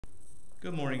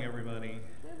Good morning, everybody.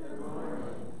 Good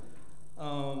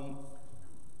morning.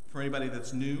 For anybody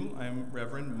that's new, I'm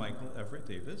Reverend Michael Everett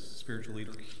Davis, spiritual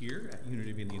leader here at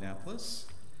Unity of Indianapolis.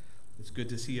 It's good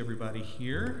to see everybody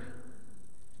here.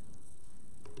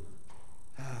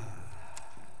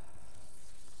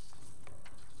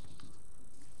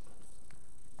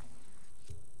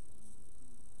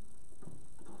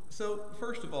 So,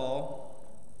 first of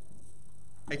all,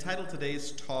 I titled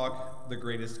today's talk, The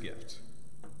Greatest Gift.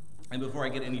 And before I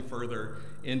get any further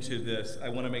into this, I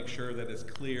want to make sure that it's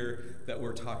clear that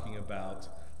we're talking about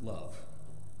love,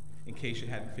 in case you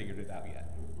hadn't figured it out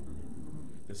yet.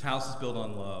 This house is built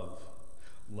on love.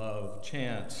 Love,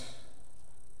 chant.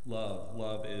 Love.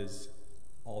 Love is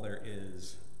all there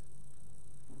is.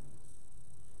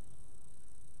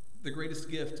 The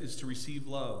greatest gift is to receive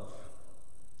love.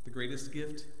 The greatest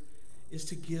gift is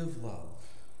to give love.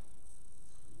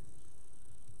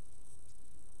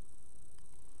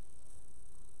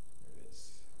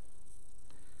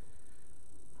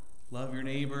 Love your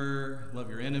neighbor, love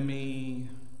your enemy,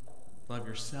 love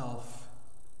yourself.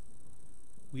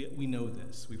 We know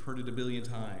this. We've heard it a billion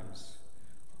times.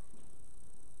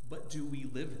 But do we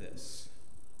live this?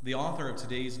 The author of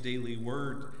today's daily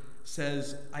word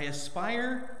says, I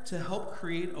aspire to help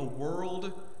create a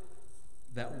world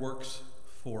that works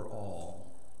for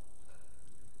all.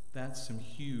 That's some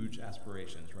huge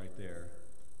aspirations right there.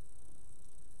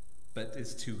 But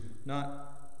it's to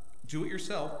not do it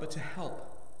yourself, but to help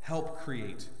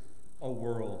create a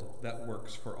world that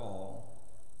works for all.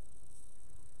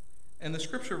 And the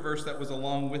scripture verse that was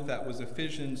along with that was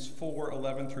Ephesians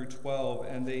 4:11 through 12,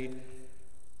 and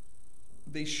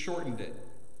they shortened it.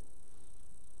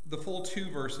 The full two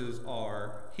verses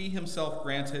are, He himself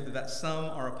granted that some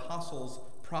are apostles,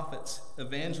 prophets,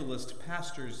 evangelists,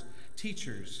 pastors,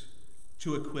 teachers,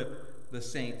 to equip the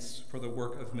saints for the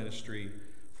work of ministry,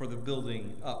 for the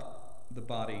building up the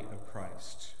body of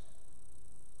Christ.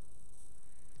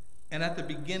 And at the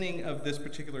beginning of this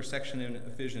particular section in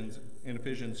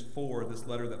Ephesians 4, this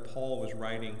letter that Paul was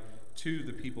writing to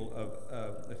the people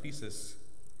of Ephesus,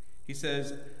 he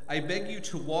says, I beg you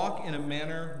to walk in a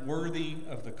manner worthy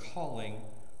of the calling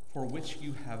for which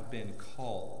you have been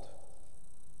called.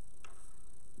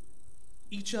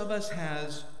 Each of us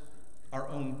has our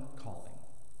own calling,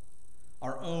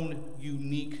 our own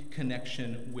unique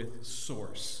connection with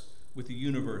Source, with the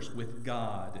universe, with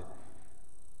God.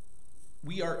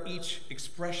 We are each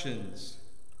expressions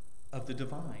of the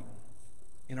divine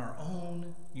in our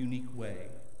own unique way.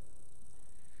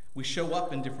 We show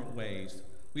up in different ways.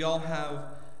 We all have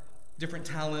different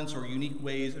talents or unique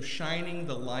ways of shining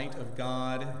the light of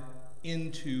God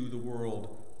into the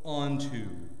world, onto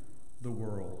the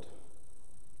world.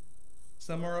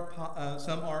 Some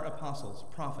are apostles,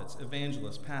 prophets,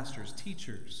 evangelists, pastors,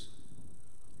 teachers,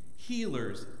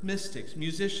 healers, mystics,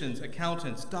 musicians,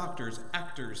 accountants, doctors,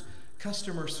 actors,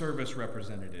 customer service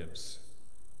representatives,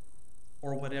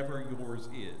 or whatever yours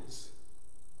is.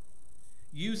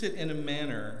 Use it in a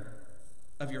manner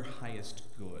of your highest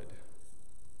good.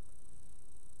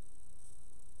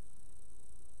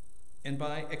 And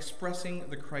by expressing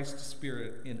the Christ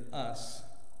Spirit in us,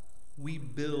 we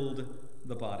build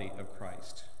the body of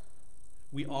Christ.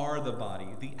 We are the body,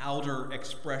 the outer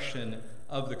expression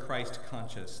of the Christ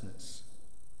consciousness.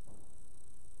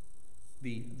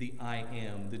 The I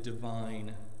am, the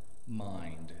divine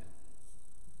mind.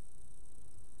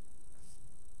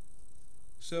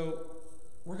 So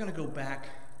we're going to go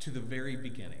back to the very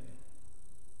beginning.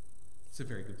 It's a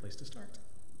very good place to start.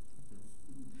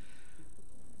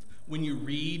 When you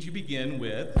read, you begin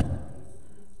with,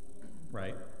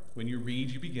 right? When you read,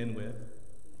 you begin with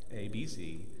A, B,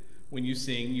 C. When you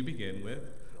sing, you begin with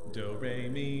Do, Re,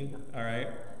 Mi, all right?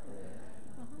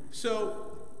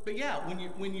 But yeah,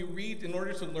 when you read, in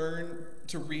order to learn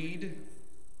to read,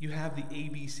 you have the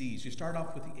ABCs. You start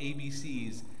off with the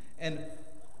ABCs, and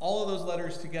all of those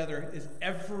letters together is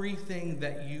everything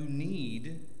that you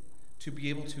need to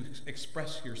be able to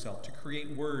express yourself, to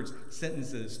create words,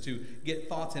 sentences, to get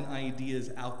thoughts and ideas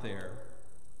out there.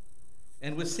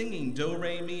 And with singing, Do,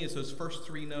 Re, Mi is those first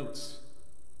three notes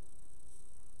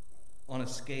on a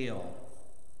scale.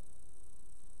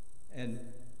 And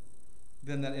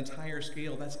then that entire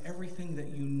scale, that's everything that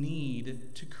you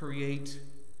need to create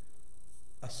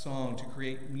a song, to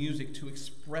create music, to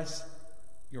express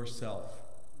yourself,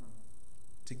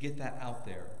 to get that out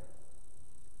there.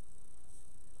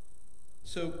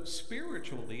 So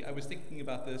spiritually, I was thinking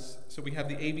about this. So we have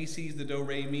the ABCs, the Do,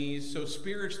 Re, Mi's. So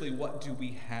spiritually, what do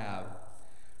we have?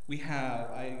 We have,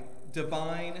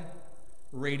 divine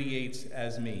radiates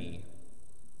as me.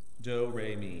 Do,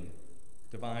 Re, Mi.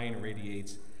 Divine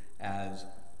radiates as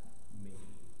me.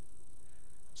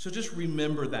 So just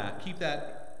remember that. Keep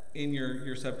that in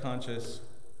your subconscious,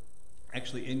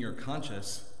 actually in your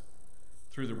conscious,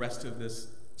 through the rest of this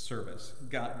service.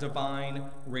 God, divine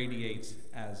radiates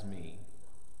as me.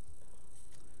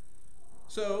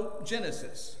 So,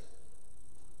 Genesis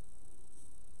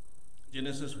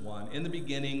 1. In the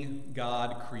beginning,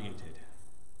 God created.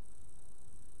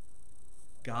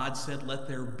 God said, "Let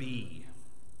there be."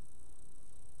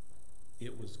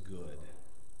 It was good.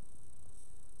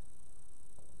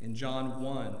 In John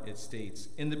 1, it states,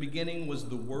 "In the beginning was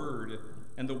the Word,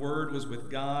 and the Word was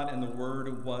with God, and the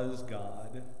Word was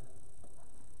God."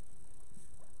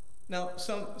 Now,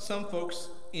 some folks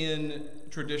in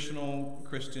traditional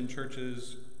Christian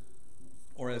churches,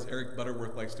 or as Eric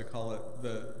Butterworth likes to call it,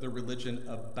 the religion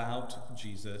about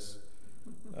Jesus,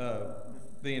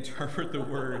 they interpret the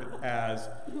Word as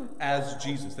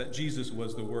Jesus, that Jesus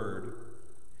was the Word.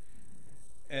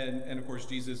 And of course,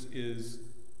 Jesus is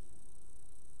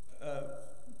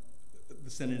the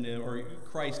synonym, or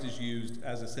Christ is used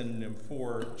as a synonym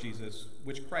for Jesus,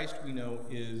 which Christ we know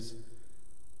is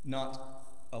not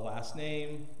a last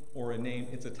name or a name,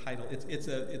 it's a title. It's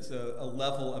a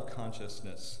level of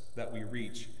consciousness that we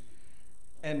reach.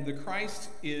 And the Christ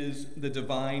is the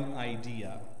divine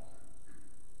idea.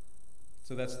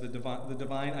 So that's the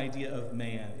divine idea of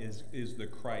man is the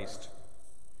Christ.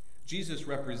 Jesus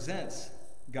represents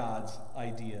God's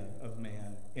idea of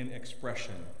man in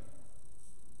expression.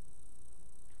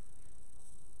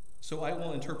 So I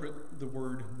will interpret the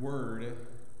word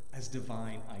as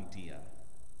divine idea.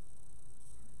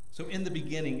 So in the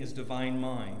beginning is divine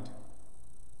mind.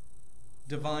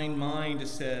 Divine mind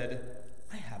said,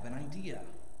 "I have an idea.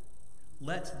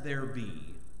 Let there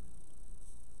be."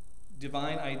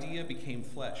 Divine idea became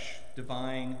flesh,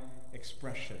 divine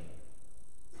expression.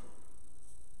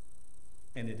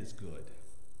 And it is good.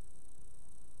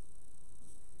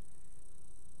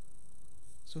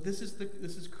 So this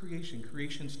is creation.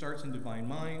 Creation starts in divine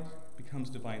mind, becomes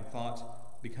divine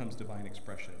thought, becomes divine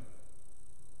expression.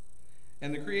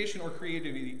 And the creation or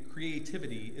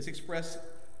creativity is expressed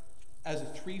as a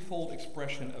threefold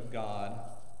expression of God,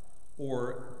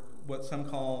 or what some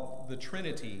call the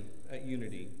Trinity at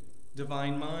Unity: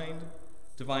 divine mind,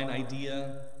 divine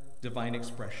idea, divine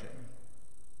expression.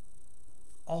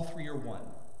 All three are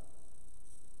one.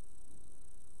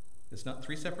 It's not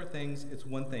three separate things, it's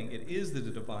one thing. It is the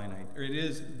divine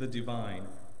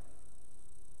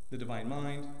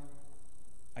mind,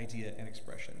 idea, and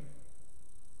expression.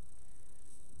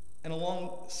 And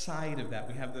alongside of that,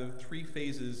 we have the three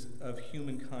phases of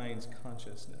humankind's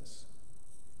consciousness: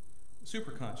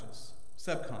 superconscious,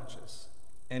 subconscious,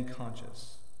 and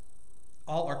conscious.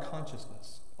 All are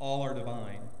consciousness, all are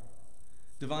divine.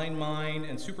 Divine mind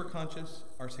and superconscious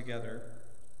are together.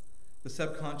 The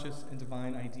subconscious and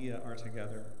divine idea are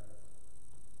together.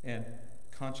 And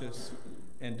conscious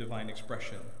and divine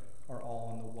expression are all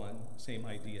on the one same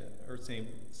idea, or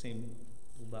same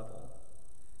level.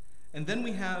 And then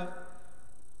we have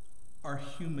our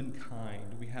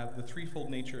humankind. We have the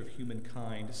threefold nature of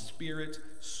humankind: spirit,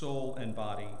 soul, and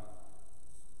body.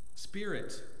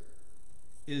 Spirit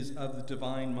is of the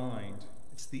divine mind.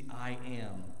 It's the I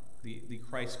am, the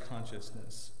Christ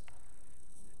consciousness.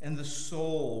 And the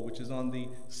soul, which is on the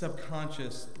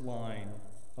subconscious line,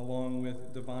 along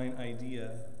with divine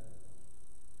idea.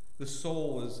 The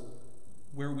soul is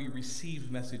where we receive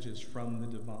messages from the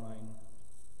divine,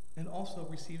 and also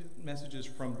receive messages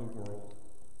from the world.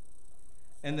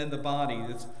 And then the body,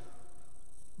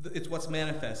 it's what's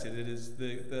manifested. It is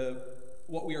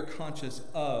what we are conscious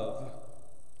of,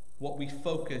 what we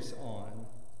focus on,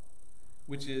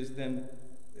 which is then,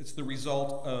 it's the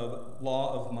result of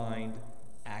law of mind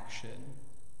action.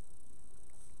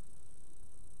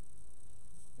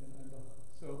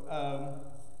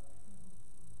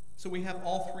 So we have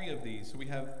all three of these. So we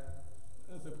have,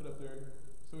 as I put up there,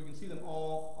 so we can see them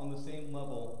all on the same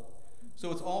level.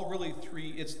 So it's all really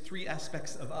three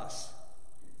aspects of us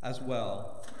as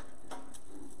well,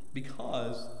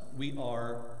 because we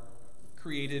are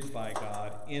created by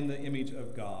God in the image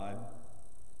of God.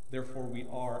 Therefore, we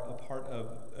are a part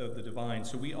of the divine.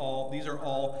 So these are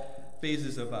all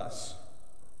phases of us.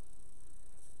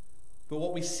 But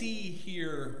what we see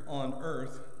here on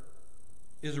earth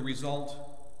is a result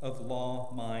of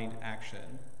law, mind,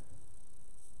 action,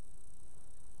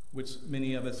 which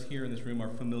many of us here in this room are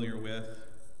familiar with.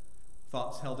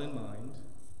 Thoughts held in mind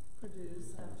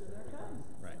produce after their kind.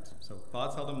 Right. So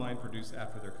thoughts held in mind produce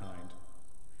after their kind.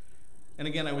 And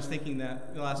again, I was thinking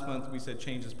that last month we said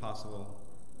change is possible.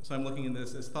 So I'm looking at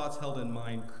this as thoughts held in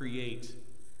mind create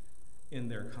in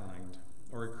their kind,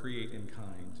 or create in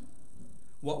kind.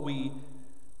 What we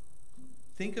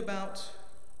think about,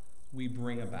 we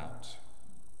bring about.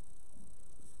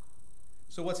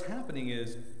 So what's happening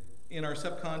is, in our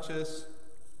subconscious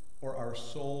or our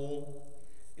soul,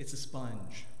 it's a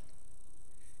sponge.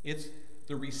 It's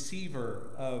the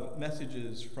receiver of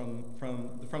messages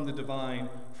from the divine,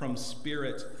 from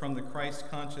spirit, from the Christ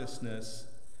consciousness.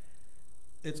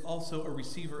 It's also a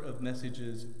receiver of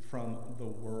messages from the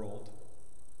world.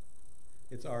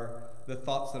 It's the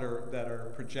thoughts that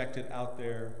are projected out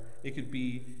there. It could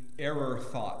be error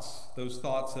thoughts, those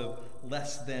thoughts of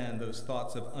less than, those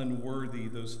thoughts of unworthy,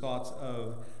 those thoughts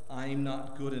of I'm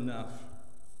not good enough,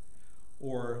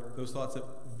 or those thoughts of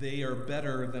they are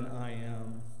better than I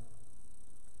am.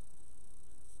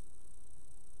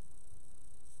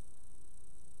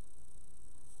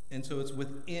 And so it's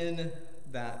within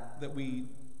that we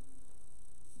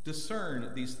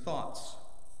discern these thoughts.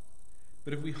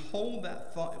 But if we hold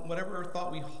that thought, whatever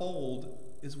thought we hold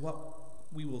is what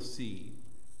we will see.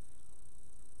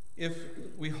 If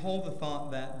we hold the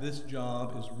thought that this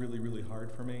job is really, really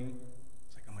hard for me,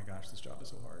 it's like, oh my gosh, this job is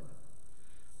so hard.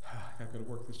 I gotta go to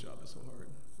work, this job is so hard.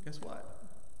 Guess what?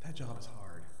 That job is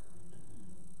hard.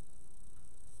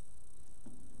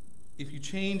 If you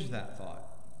change that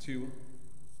thought to,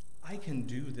 I can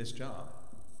do this job.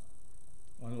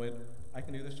 One way, I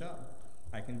can do this job.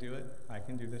 I can do it. I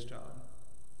can do this job.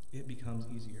 It becomes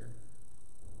easier.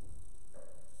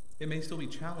 It may still be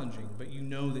challenging, but you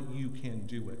know that you can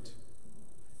do it.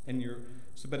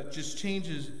 But it just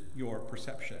changes your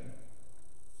perception.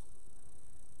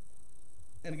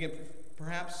 And again,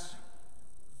 perhaps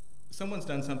someone's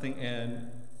done something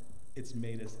and it's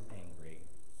made us angry.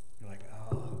 You're like,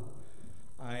 oh,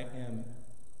 I am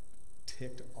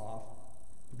ticked off.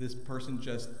 This person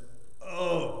just,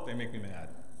 they make me mad.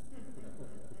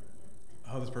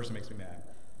 Oh, this person makes me mad.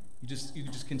 You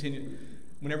just continue.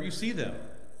 Whenever you see them,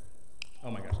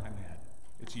 oh my gosh, I'm mad.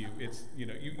 It's you. It's,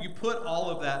 you put all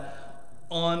of that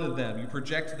on them. You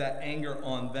project that anger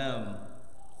on them.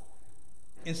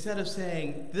 Instead of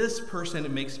saying, this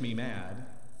person makes me mad,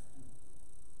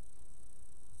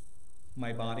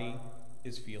 my body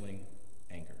is feeling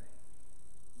anger.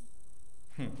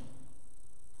 I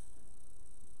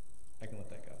can let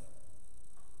that go.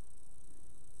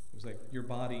 It was like, your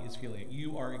body is feeling it.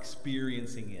 You are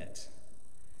experiencing it.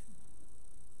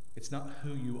 It's not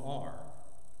who you are.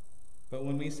 But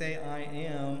when we say I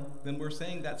am, then we're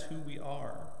saying that's who we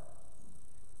are.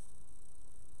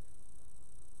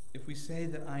 If we say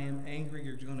that I am angry,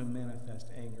 you're going to manifest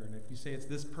anger. And if you say it's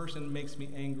this person makes me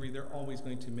angry, they're always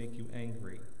going to make you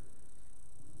angry.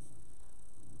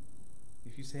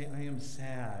 If you say I am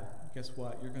sad, guess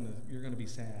what? You're going to be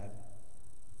sad.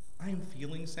 I am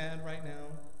feeling sad right now,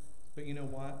 but you know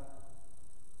what?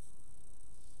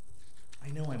 I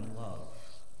know I'm loved.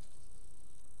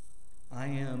 I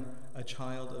am a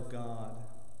child of God.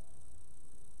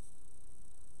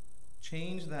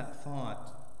 Change that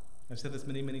thought. I've said this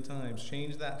many, many times.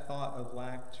 Change that thought of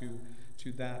lack to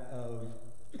that of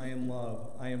I am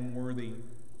loved, I am worthy,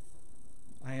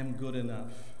 I am good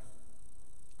enough,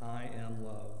 I am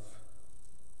love.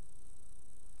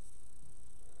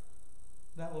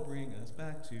 That will bring us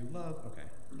back to love. Okay.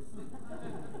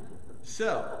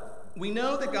 So, we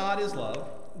know that God is love.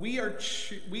 We are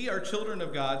children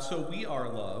of God, so we are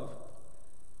love.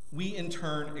 We, in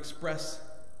turn, express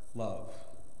love.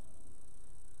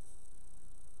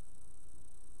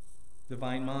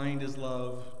 Divine mind is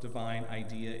love. Divine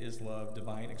idea is love.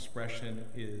 Divine expression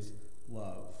is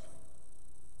love.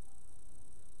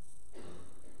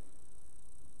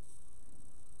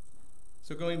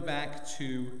 So going back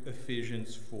to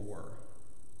Ephesians 4,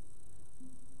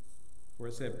 where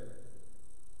it said,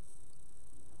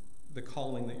 the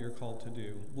calling that you're called to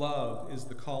do. Love is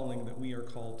the calling that we are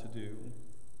called to do.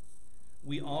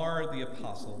 We are the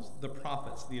apostles, the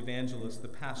prophets, the evangelists, the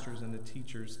pastors, and the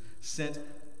teachers sent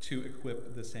to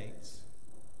equip the saints.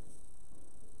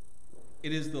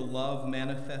 It is the love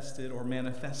manifested or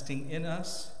manifesting in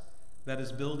us that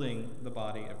is building the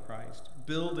body of Christ,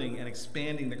 building and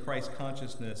expanding the Christ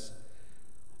consciousness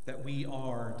that we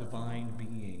are divine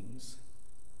beings.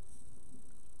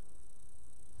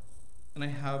 And I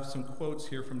have some quotes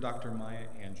here from Dr. Maya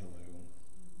Angelou.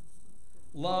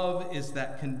 Love is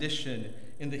that condition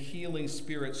in the healing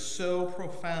spirit so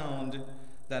profound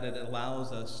that it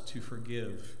allows us to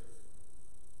forgive.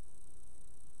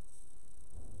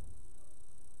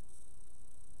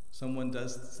 Someone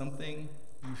does something,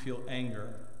 you feel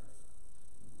anger.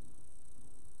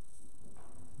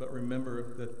 But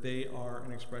remember that they are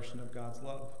an expression of God's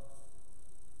love.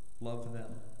 Love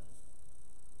them.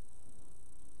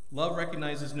 Love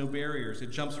recognizes no barriers.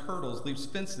 It jumps hurdles, leaps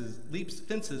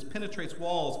fences, penetrates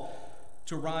walls,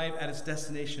 to arrive at its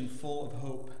destination full of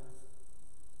hope.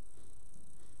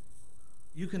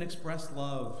 You can express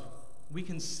love. We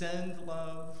can send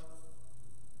love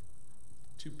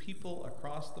to people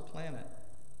across the planet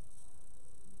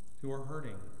who are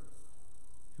hurting,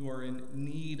 who are in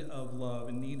need of love,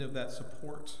 in need of that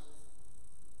support.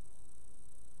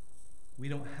 We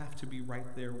don't have to be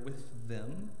right there with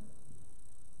them.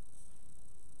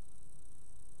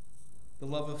 The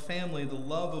love of family, the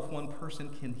love of one person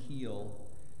can heal.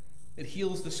 It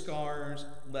heals the scars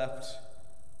left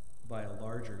by a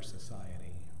larger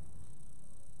society.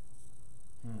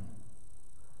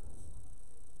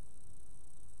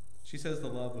 She says the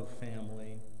love of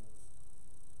family.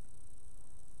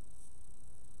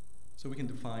 So we can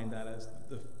define that as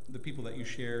the people that you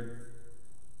shared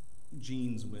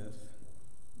genes with.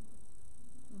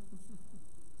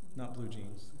 Not blue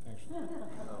jeans, actually.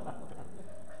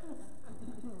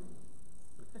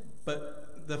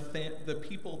 But the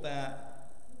people that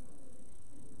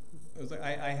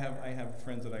I have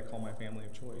friends that I call my family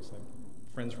of choice. I have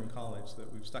friends from college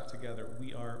that we've stuck together.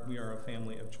 We are a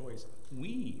family of choice.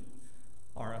 We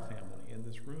are a family in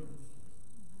this room.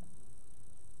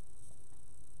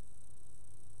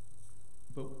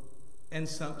 And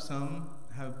some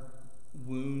have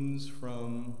wounds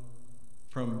from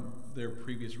their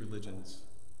previous religions.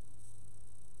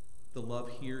 The love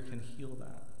here can heal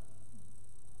that.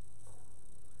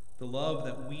 The love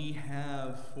that we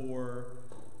have for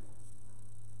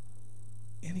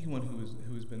anyone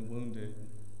who has been wounded.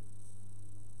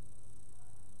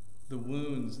 The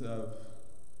wounds of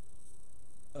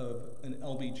an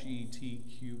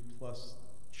LGBTQ plus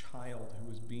child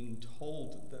who is being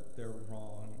told that they're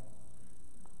wrong,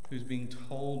 who's being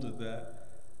told that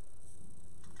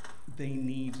they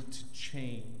need to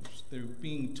change. They're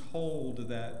being told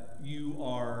that you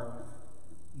are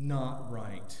not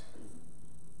right.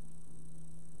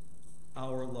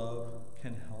 Our love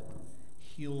can help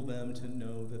heal them to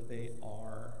know that they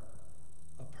are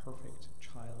a perfect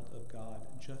child of God,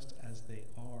 just as they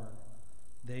are.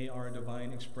 They are a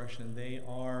divine expression. They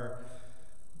are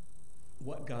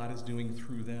what God is doing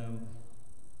through them.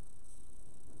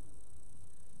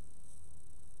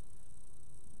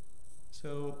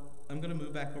 So I'm going to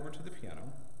move back over to the piano,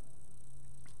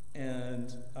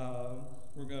 and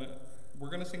we're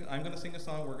going to sing. I'm going to sing a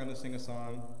song. We're going to sing a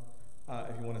song.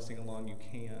 If you want to sing along, you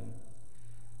can.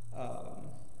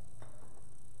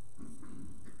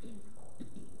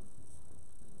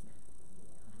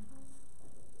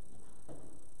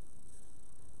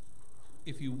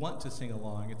 If you want to sing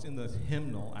along, it's in the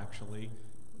hymnal, actually,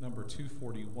 number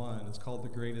 241. It's called The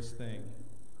Greatest Thing.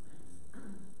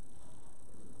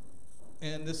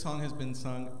 And this song has been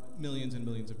sung millions and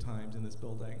millions of times in this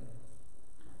building.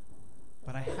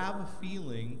 But I have a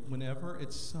feeling whenever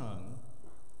it's sung,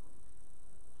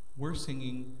 we're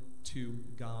singing to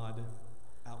God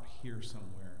out here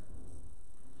somewhere.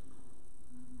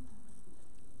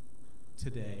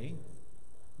 Today,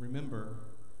 remember,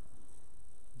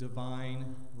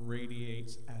 divine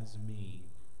radiates as me.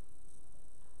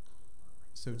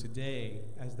 So today,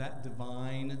 as that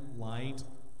divine light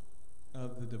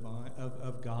of the divine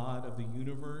of God, of the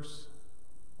universe,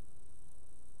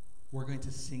 we're going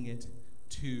to sing it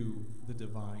to the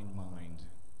divine mind.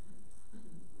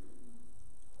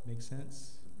 Make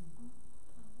sense?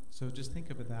 So just think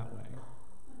of it that way.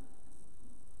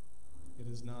 It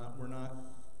is not, we're not,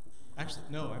 actually,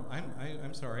 no,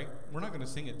 I'm sorry. We're not going to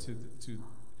sing it to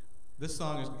this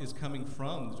song is coming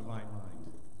from the divine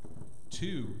mind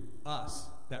to us,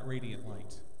 that radiant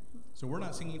light. So we're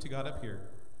not singing to God up here,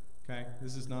 okay?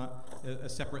 This is not a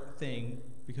separate thing,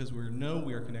 because we know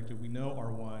we are connected. We know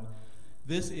our one.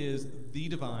 This is the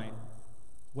divine,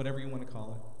 whatever you want to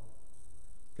call it.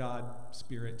 God,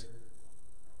 Spirit,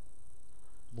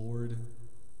 Lord,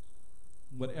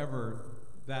 whatever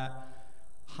that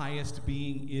highest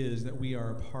being is that we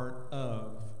are a part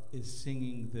of, is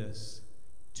singing this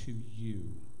to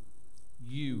you.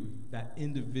 You, that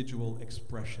individual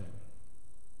expression.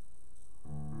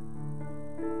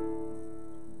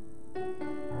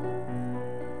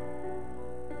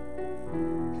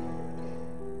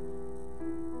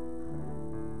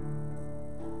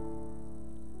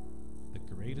 The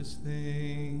greatest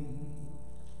thing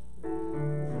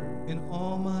in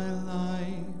all my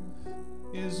life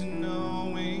is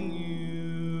knowing you.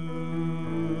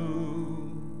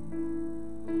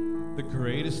 The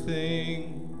greatest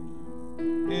thing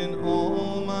in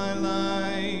all my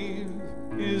life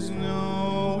is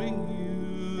knowing you.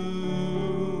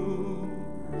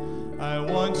 I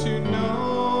want to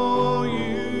know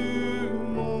you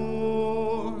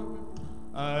more.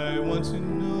 I want to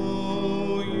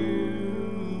know you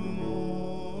more.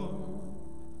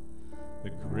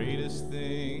 greatest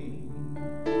thing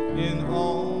in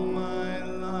all my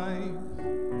life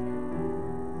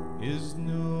is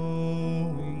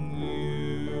knowing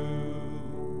you.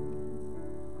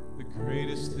 The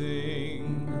greatest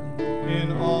thing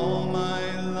in all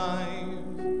my life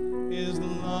is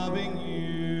loving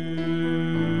you.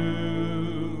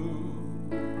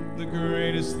 The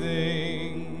greatest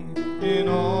thing in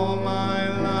all my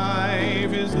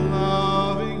life is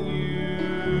loving you.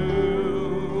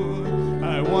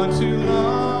 I want to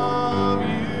love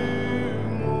you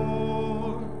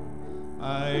more.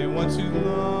 I want to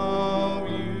love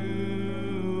you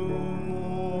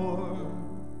more.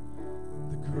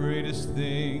 The greatest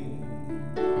thing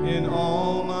in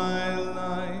all my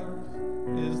life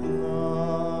is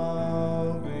loving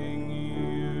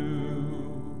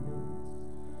you.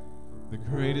 The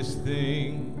greatest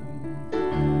thing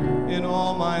in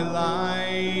all my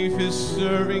life is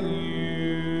serving you.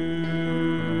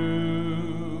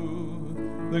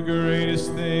 The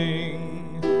greatest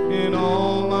thing in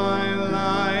all my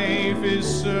life is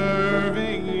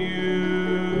serving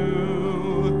you.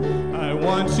 I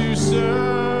want to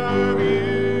serve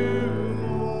you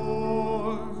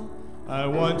more. I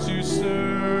want to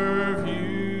serve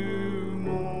you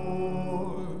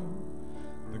more.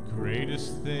 The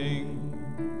greatest thing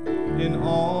in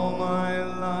all my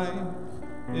life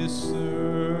is serving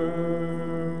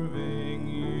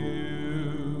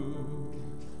you.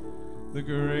 The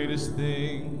greatest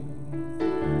thing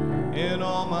in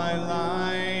all my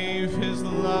life is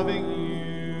loving you.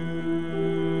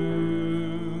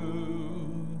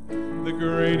 The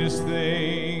greatest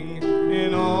thing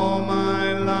in all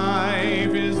my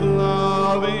life is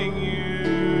loving you.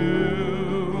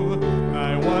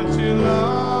 I want to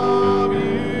love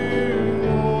you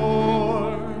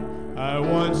more. I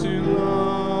want to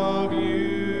love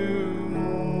you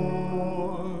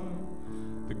more.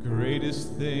 The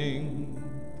greatest thing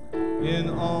in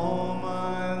all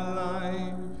my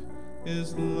life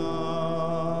is loving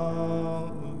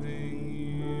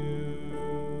you.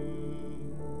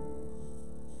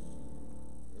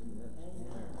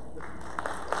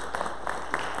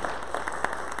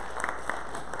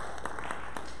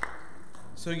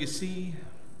 So you see,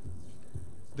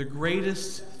 the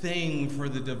greatest thing for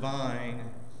the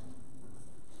divine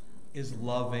is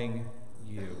loving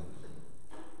you.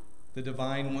 The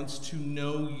divine wants to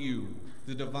know you.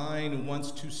 The divine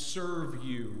wants to serve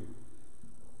you.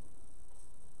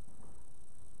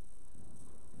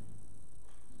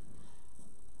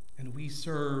 And we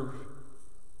serve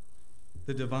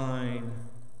the divine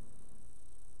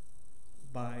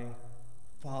by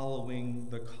following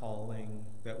the calling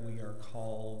that we are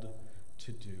called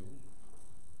to do.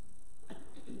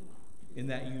 In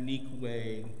that unique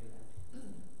way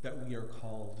that we are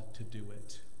called to do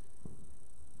it.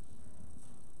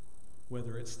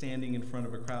 Whether it's standing in front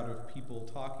of a crowd of people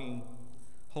talking,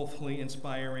 hopefully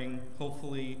inspiring,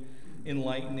 hopefully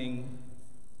enlightening,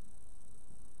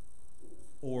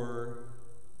 or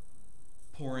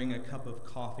pouring a cup of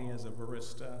coffee as a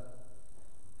barista.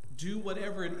 Do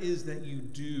whatever it is that you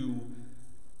do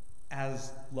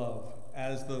as love,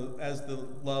 as the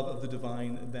love of the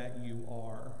divine that you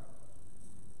are.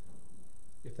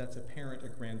 If that's a parent, a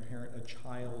grandparent, a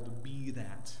child, be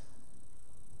that.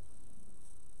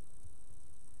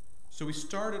 So we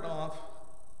started off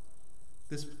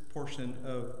this portion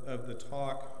of the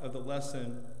talk, of the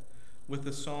lesson, with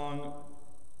the song,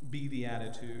 Be the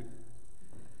Attitude.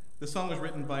 The song was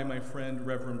written by my friend,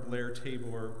 Reverend Blair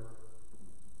Tabor,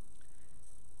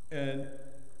 and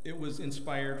it was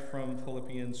inspired from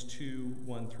Philippians 2,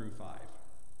 1 through 5.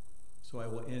 So I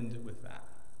will end with that.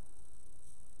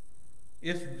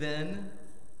 If then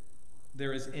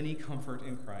there is any comfort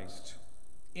in Christ,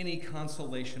 any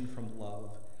consolation from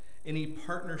love, any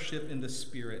partnership in the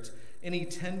Spirit, any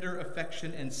tender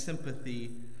affection and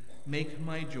sympathy, make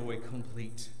my joy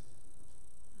complete.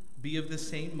 Be of the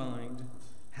same mind,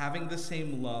 having the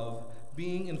same love,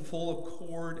 being in full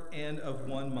accord and of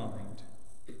one mind.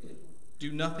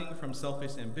 Do nothing from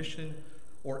selfish ambition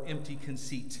or empty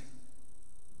conceit,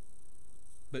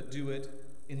 but do it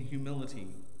in humility.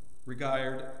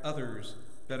 Regard others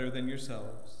better than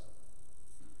yourselves.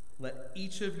 Let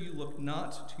each of you look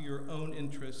not to your own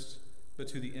interest, but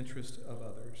to the interest of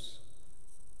others.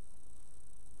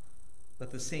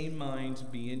 Let the same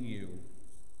mind be in you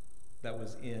that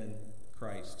was in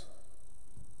Christ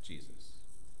Jesus.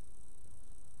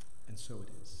 And so it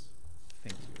is.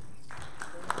 Thank you.